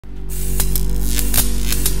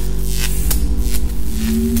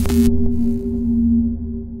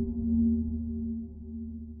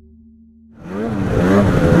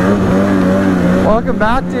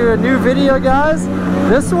back to a new video, guys.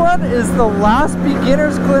 This one is the last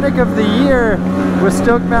beginners clinic of the year with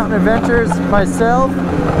Stoked Mountain Adventures. Myself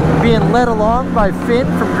being led along by Finn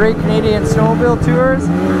from Great Canadian Snowmobile Tours.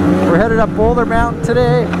 We're headed up Boulder Mountain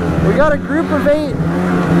today. We got a group of 8, a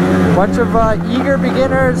bunch of eager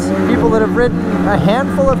beginners, people that have ridden a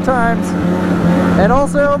handful of times, and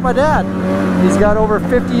also my dad. He's got over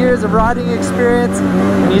 50 years of riding experience,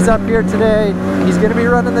 and he's up here today. He's going to be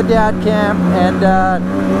running the dad cam, and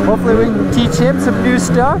hopefully we can teach him some new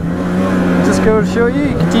stuff. Just go to show you,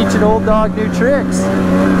 you can teach an old dog new tricks.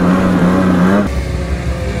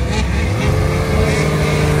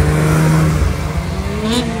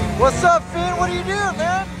 What's up, Finn? What are you doing,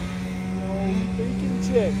 man? No bacon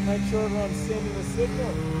chick. Night shorter on sending a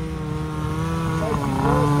signal.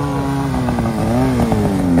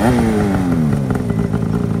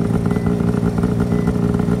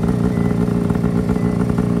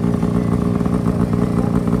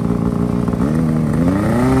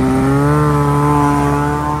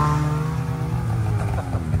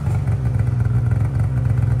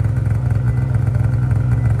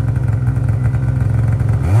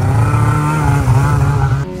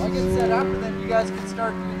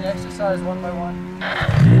 One by one.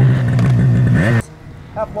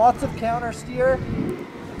 Have lots of counter steer.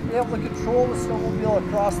 Be able to control the snowmobile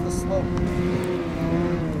across the slope.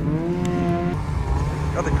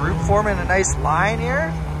 Got the group forming a nice line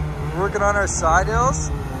here. Working on our side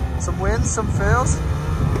hills. Some wins, some fails.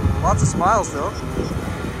 Lots of smiles though.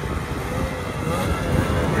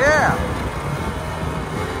 Yeah.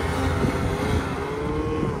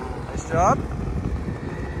 Nice job.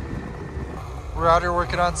 We're out here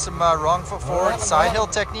working on some wrong foot forward side hill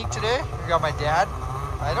technique today. We got my dad.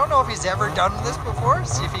 I don't know if he's ever done this before.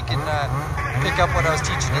 See if he can pick up what I was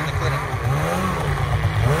teaching in the clinic.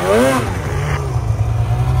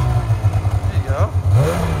 There you go.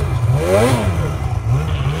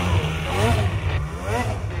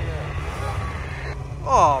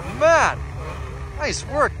 Oh man, nice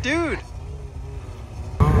work, dude.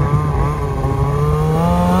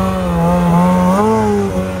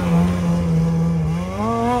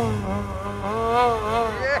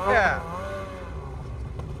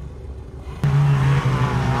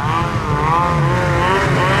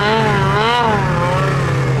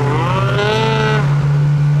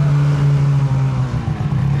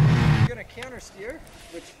 Steer,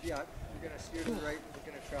 which yeah, you're gonna steer to the right, we're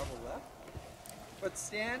gonna travel left. But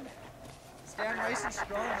stand nice and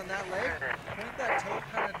strong on that leg. Point that toe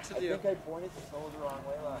kind of to the. I think I pointed the toe the wrong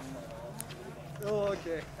way last time. Oh,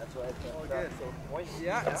 okay. That's why I all good. good. So point.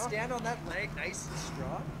 Yeah, and stand on that leg nice and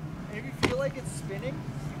strong. And if you feel like it's spinning,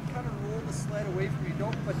 you can kind of roll the sled away from you.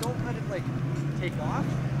 Don't let it like take off.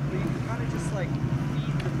 But you can kind of just like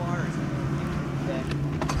feed the bars. Okay.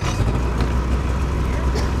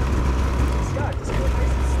 Yeah, just go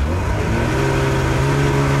nice and slow.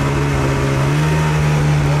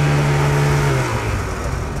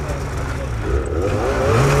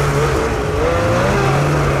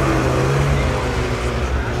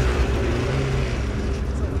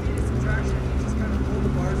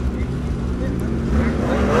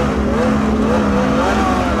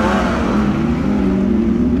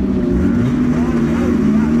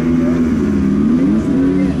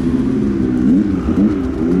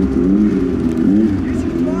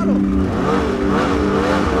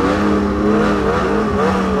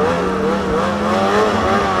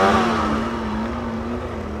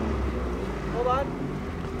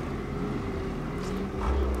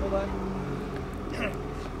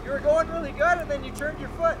 You were going really good and then you turned your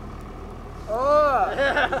foot. Oh! Is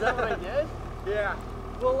that what I did? Yeah.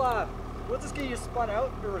 We'll just get you spun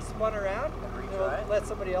out or spun around. And let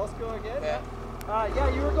somebody else go again. Yeah. Yeah,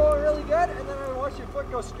 you were going really good and then I watched your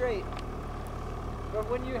foot go straight. But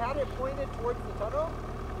when you had it pointed towards the tunnel,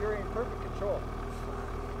 you were in perfect control.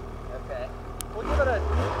 Okay. We'll give it a...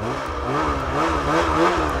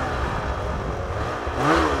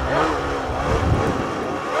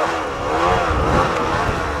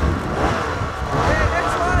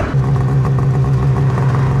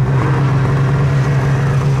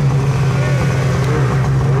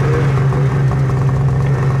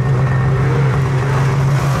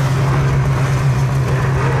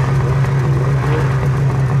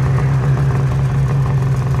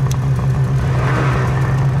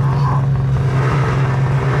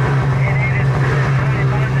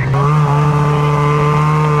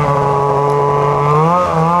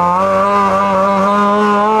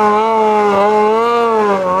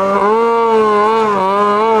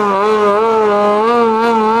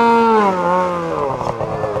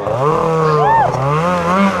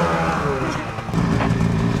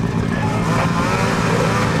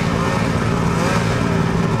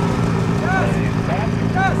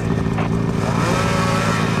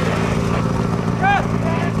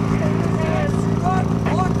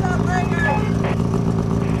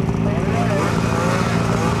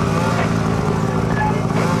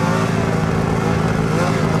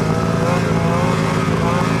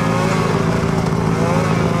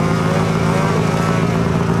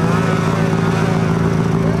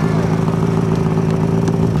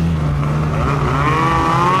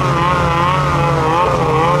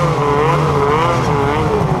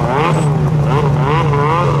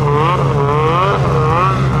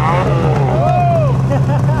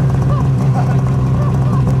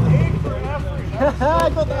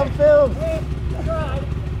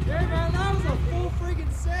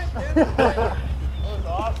 That was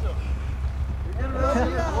awesome.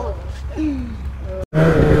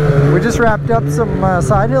 We just wrapped up some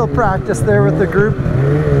side hill practice there with the group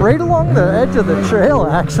right along the edge of the trail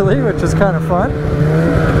actually, which is kind of fun.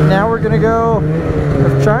 Now we're gonna go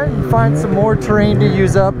try and find some more terrain to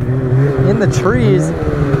use up in the trees.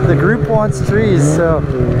 The group wants trees, so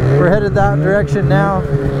we're headed that direction now.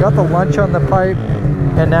 Got the lunch on the pipe,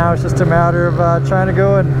 and now it's just a matter of trying to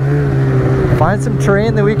go and find some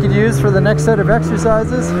terrain that we could use for the next set of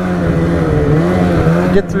exercises.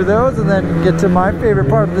 Get through those and then get to my favorite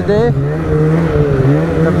part of the day,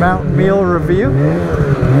 the mountain meal review.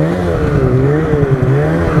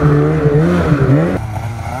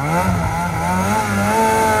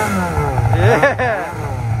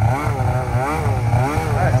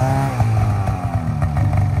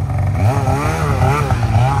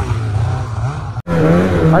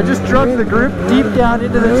 I just drug the group deep down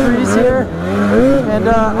into the trees here, and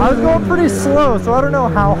I was going pretty slow, so I don't know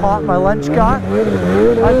how hot my lunch got.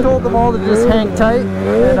 I told them all to just hang tight,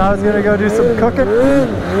 and I was going to go do some cooking.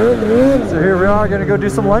 So here we are, going to go do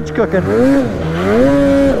some lunch cooking.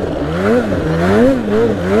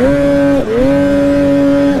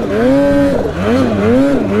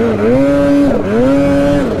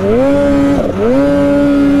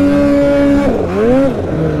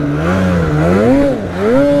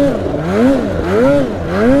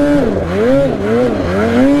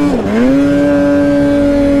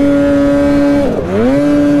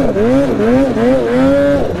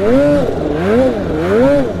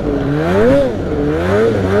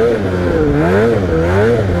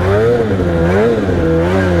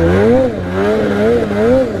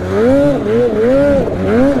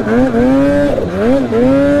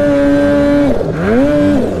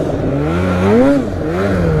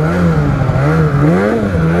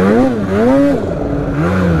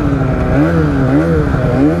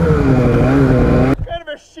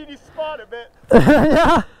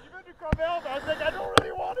 Yeah. Even to come out, I was like, I don't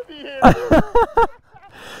really want to be here.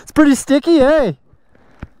 It's pretty sticky, eh?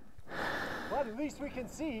 But at least we can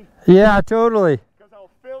see. Yeah, totally. Because I'll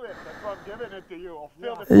fill it. That's why I'm giving it to you. I'll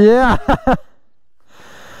fill it. Yeah.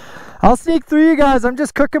 I'll sneak through you guys. I'm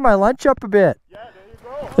just cooking my lunch up a bit. Yeah,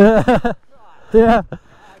 there you go. Yeah.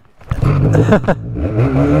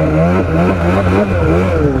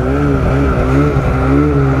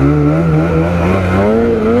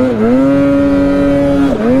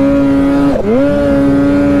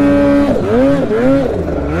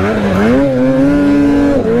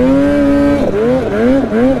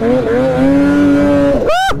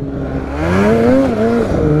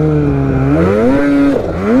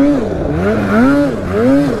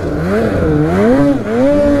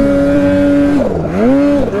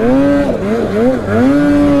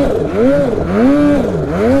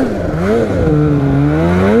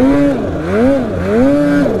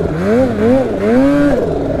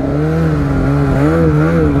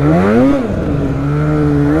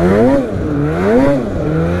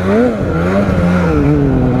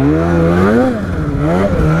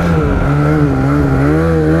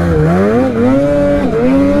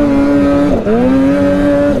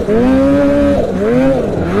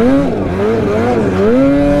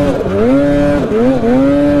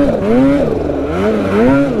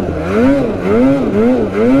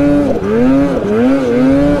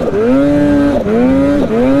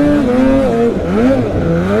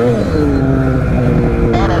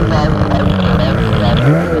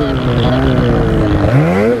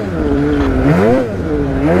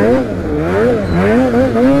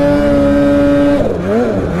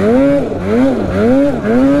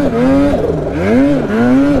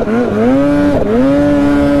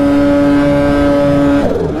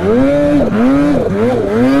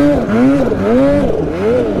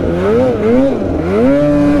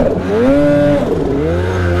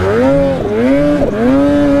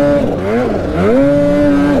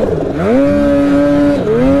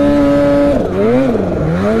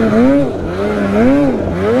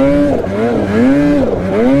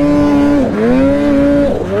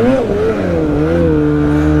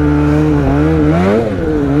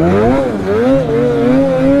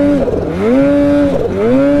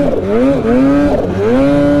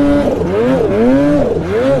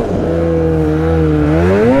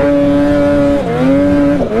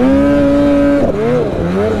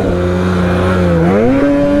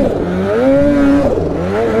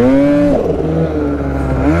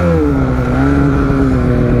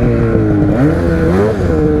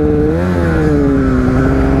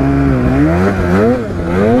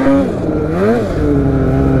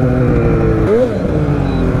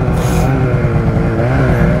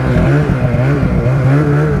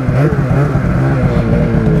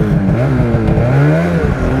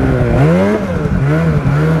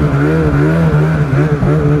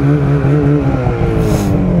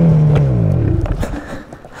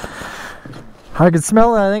 I can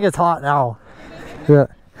smell it. I think it's hot now. Yeah.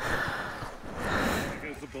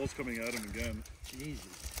 Because the bull's coming at him again. Jesus.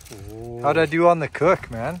 How'd I do on the cook,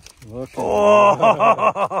 man? Look.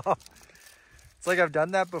 Oh! It's like I've done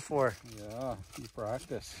that before. Yeah, you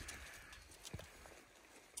practice.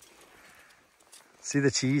 See the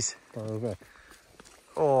cheese? Perfect.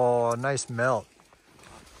 Oh, nice melt.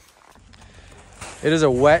 It is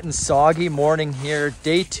a wet and soggy morning here.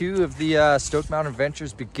 Day 2 of the Stoked Mountain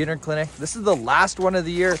Adventures Beginner Clinic. This is the last one of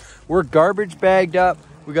the year. We're garbage bagged up.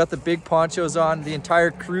 We got the big ponchos on. The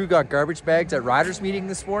entire crew got garbage bags at riders meeting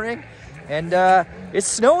this morning. And it's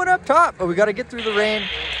snowing up top, but we got to get through the rain.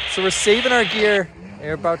 So we're saving our gear and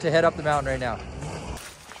we're about to head up the mountain right now.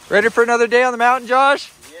 Ready for another day on the mountain,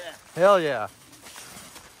 Josh? Yeah. Hell yeah.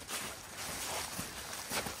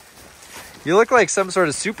 You look like some sort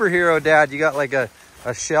of superhero, Dad. You got like a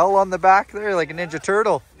shell on the back there, like a Ninja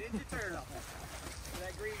Turtle. Ninja Turtle.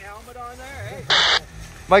 That green helmet on there, hey?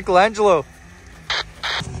 Michelangelo.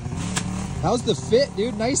 How's the fit,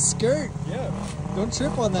 dude? Nice skirt. Yeah. Don't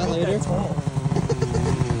trip on that later.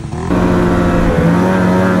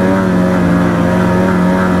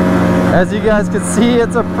 As you guys can see,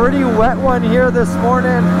 it's a pretty wet one here this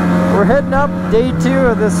morning. We're heading up day 2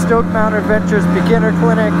 of this Stoked Mountain Adventures Beginner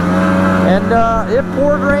Clinic. And it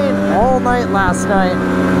poured rain all night last night.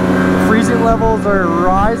 Freezing levels are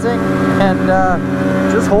rising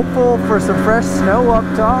and just hopeful for some fresh snow up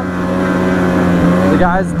top. The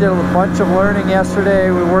guys did a bunch of learning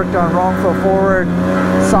yesterday. We worked on wrong foot forward,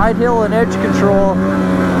 side hill and edge control.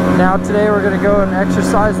 Now today we're going to go and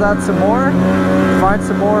exercise that some more, find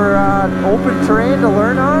some more open terrain to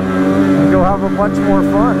learn on, and go have a bunch more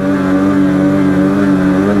fun.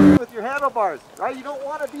 With your handlebars, right? You don't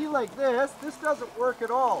want to be like this. This doesn't work at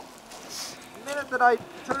all. The minute that I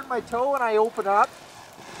turn my toe and I open up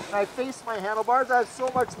and I face my handlebars, I have so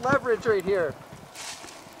much leverage right here.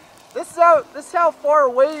 This is how far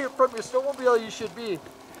away from your snowmobile you should be.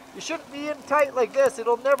 You shouldn't be in tight like this.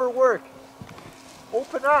 It'll never work.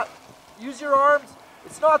 Open up. Use your arms.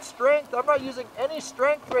 It's not strength. I'm not using any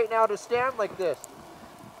strength right now to stand like this.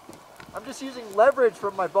 I'm just using leverage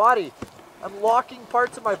from my body. I'm locking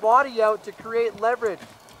parts of my body out to create leverage.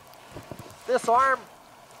 This arm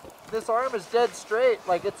is dead straight.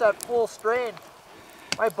 Like it's at full strain.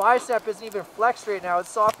 My bicep isn't even flexed right now. It's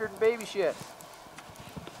softer than baby shit.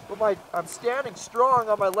 But I'm standing strong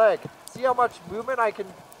on my leg. See how much movement I can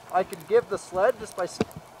give the sled just by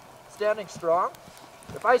standing strong?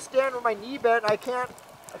 If I stand with my knee bent, I can't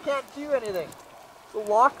do anything. So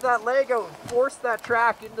lock that leg out and force that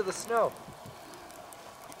track into the snow.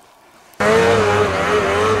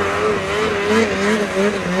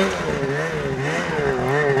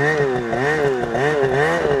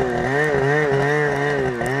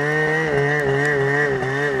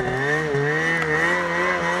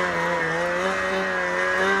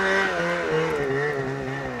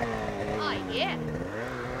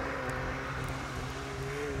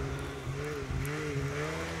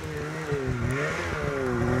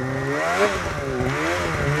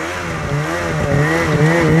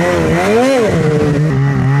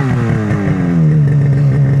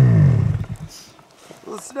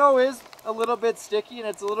 The snow is a little bit sticky and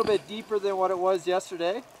it's a little bit deeper than what it was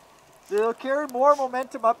yesterday. So it'll carry more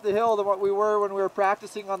momentum up the hill than what we were when we were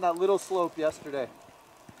practicing on that little slope yesterday.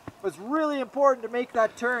 But it's really important to make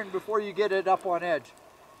that turn before you get it up on edge.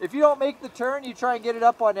 If you don't make the turn, you try and get it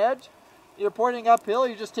up on edge, you're pointing uphill,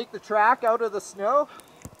 you just take the track out of the snow,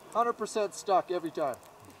 100% stuck every time.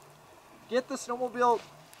 Get the snowmobile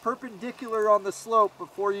perpendicular on the slope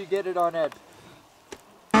before you get it on edge.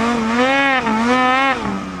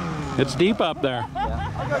 It's deep up there.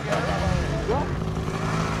 Yeah, I'll go get it. Yeah.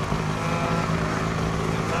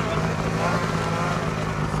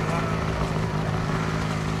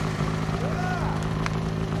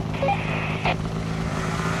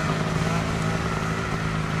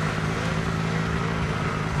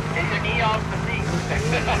 Take your knee off the seat.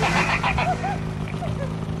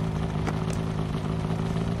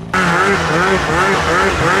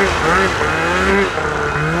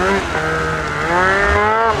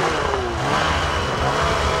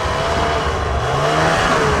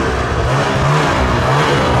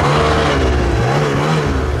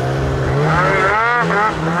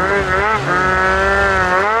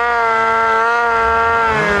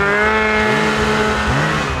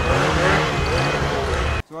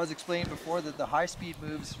 So I was explaining before that the high speed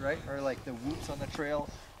moves, right, are like the whoops on the trail,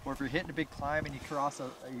 or if you're hitting a big climb and you cross a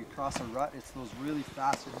rut, it's those really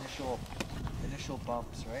fast initial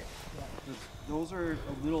bumps, right? Yeah. Those are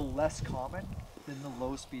a little less common than the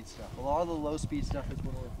low speed stuff. A lot of the low speed stuff is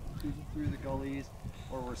when we're cruising through the gullies,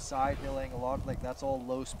 or we're side hilling a lot, like that's all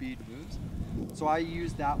low speed moves. So I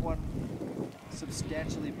use that one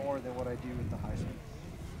substantially more than what I do with the high speed.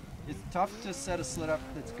 It's tough to set a sled up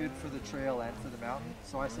that's good for the trail and for the mountain,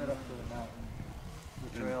 so I set up for the mountain.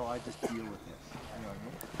 The trail, I just deal with it. You know what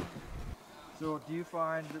I mean? So do you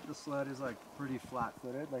find that the sled is like pretty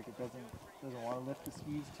flat-footed, like it doesn't want to lift the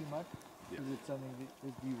skis too much? Yeah. Is it something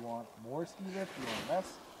that, do you want more ski lift? Do you want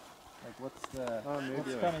less? Like what's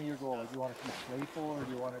Maybe kind of your goal? Like, do you want it to be playful, or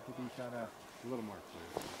do you want it to be kind of a little more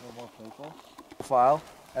clear. a little more playful? Profile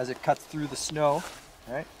as it cuts through the snow,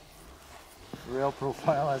 right? The rail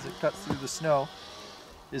profile as it cuts through the snow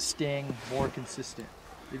is staying more consistent.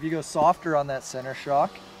 If you go softer on that center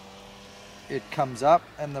shock, it comes up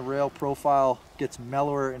and the rail profile gets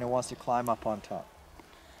mellower and it wants to climb up on top,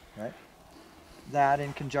 right? That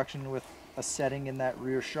in conjunction with a setting in that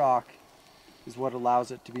rear shock is what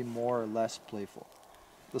allows it to be more or less playful.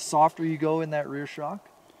 The softer you go in that rear shock,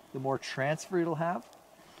 the more transfer it'll have,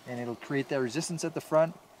 and it'll create that resistance at the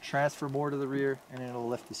front, transfer more to the rear, and it'll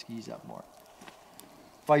lift the skis up more.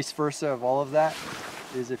 Vice versa of all of that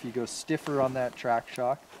is if you go stiffer on that track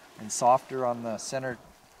shock and softer on the center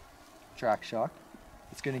track shock,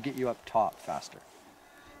 it's going to get you up top faster.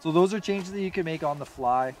 So those are changes that you can make on the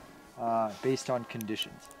fly based on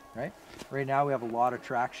conditions, right? Right now we have a lot of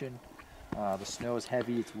traction. The snow is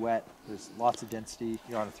heavy, it's wet, there's lots of density.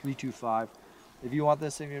 You're on a 325. If you want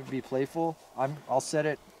this thing to be playful, I'll set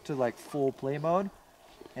it to like full play mode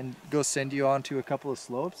and go send you on to a couple of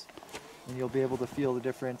slopes, and you'll be able to feel the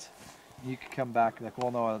difference. You can come back like,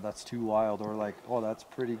 well, no, that's too wild, or like, oh, that's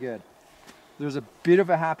pretty good. There's a bit of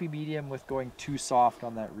a happy medium with going too soft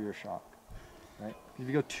on that rear shock, right? If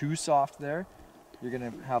you go too soft there, you're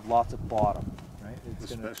gonna have lots of bottom, right?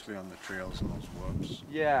 Especially on the trails and those whoops.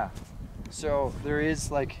 Yeah. So there is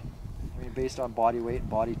like, I mean, based on body weight,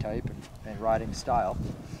 body type, and riding style,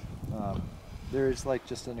 there's like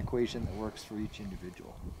just an equation that works for each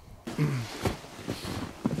individual.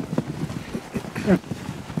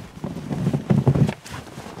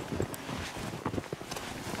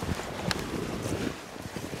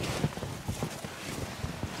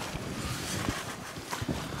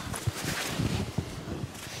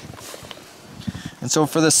 And so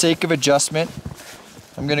for the sake of adjustment,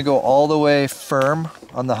 I'm going to go all the way firm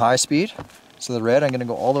on the high speed. So the red, I'm going to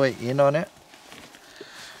go all the way in on it.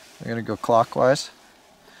 I'm going to go clockwise.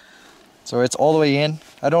 So it's all the way in.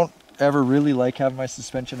 I don't ever really like having my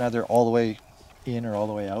suspension either all the way in or all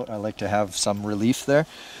the way out. I like to have some relief there.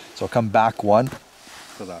 So I'll come back one.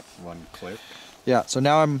 So that one click. Yeah, so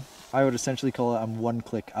now I would essentially call it I'm one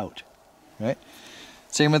click out, right?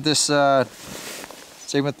 Same with this low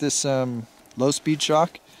speed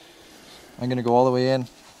shock. I'm gonna go all the way in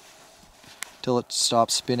till it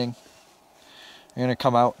stops spinning. I'm gonna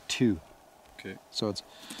come out 2. Okay. So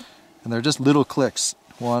and they're just little clicks.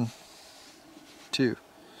 1, 2.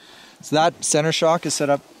 So that center shock is set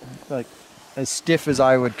up like as stiff as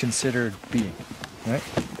I would consider it being, right?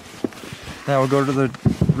 Now we'll go to the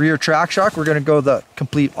rear track shock. We're gonna go the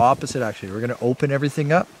complete opposite actually. We're gonna open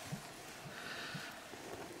everything up.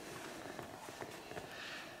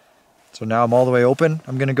 So now I'm all the way open.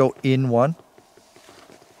 I'm gonna go in 1.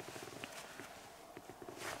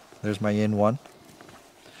 There's my in 1.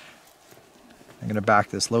 I'm gonna back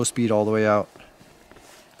this low speed all the way out.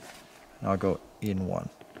 And I'll go in 1.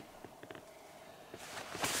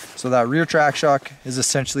 So that rear track shock is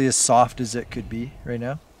essentially as soft as it could be right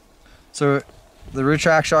now. So the rear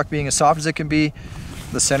track shock being as soft as it can be,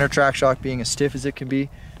 the center track shock being as stiff as it can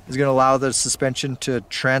be, is going to allow the suspension to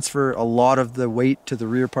transfer a lot of the weight to the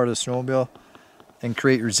rear part of the snowmobile and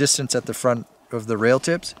create resistance at the front of the rail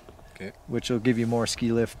tips, okay, which will give you more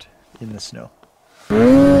ski lift in the snow.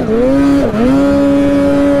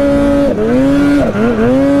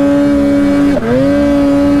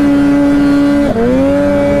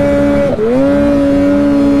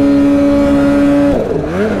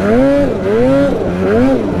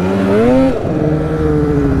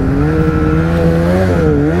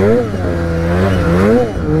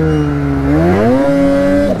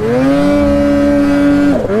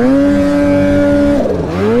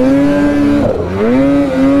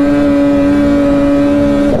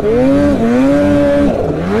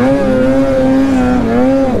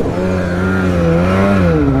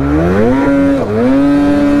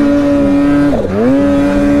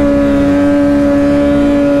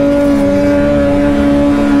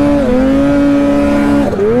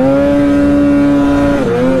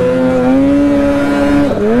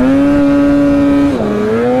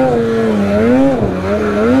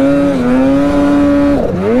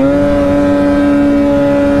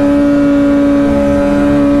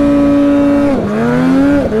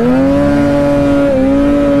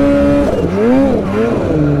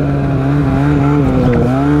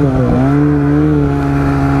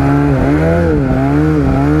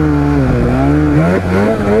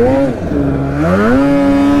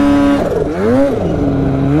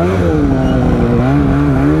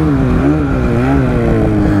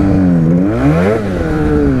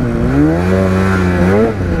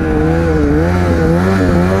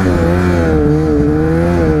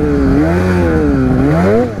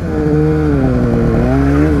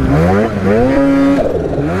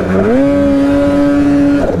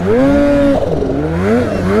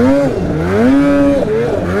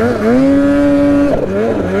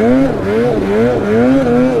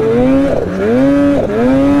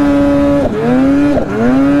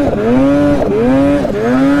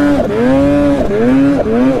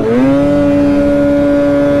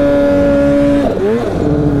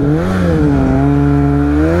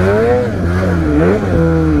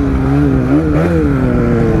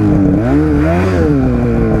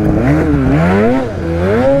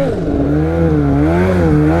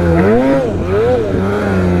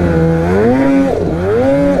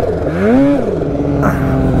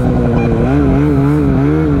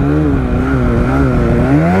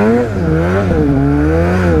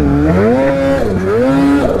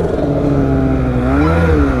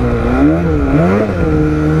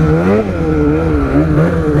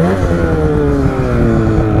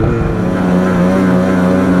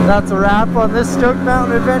 on this Stoked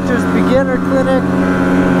Mountain Adventures beginner clinic.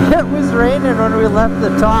 It was raining when we left the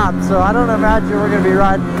top, so I don't imagine we're going to be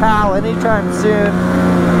riding POW anytime soon.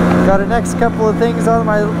 Got the next couple of things on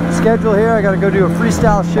my schedule here. I got to go do a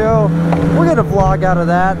freestyle show. We're going to vlog out of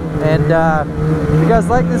that. And if you guys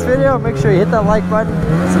like this video, make sure you hit that like button,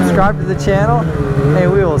 subscribe to the channel,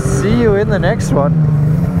 and we will see you in the next one.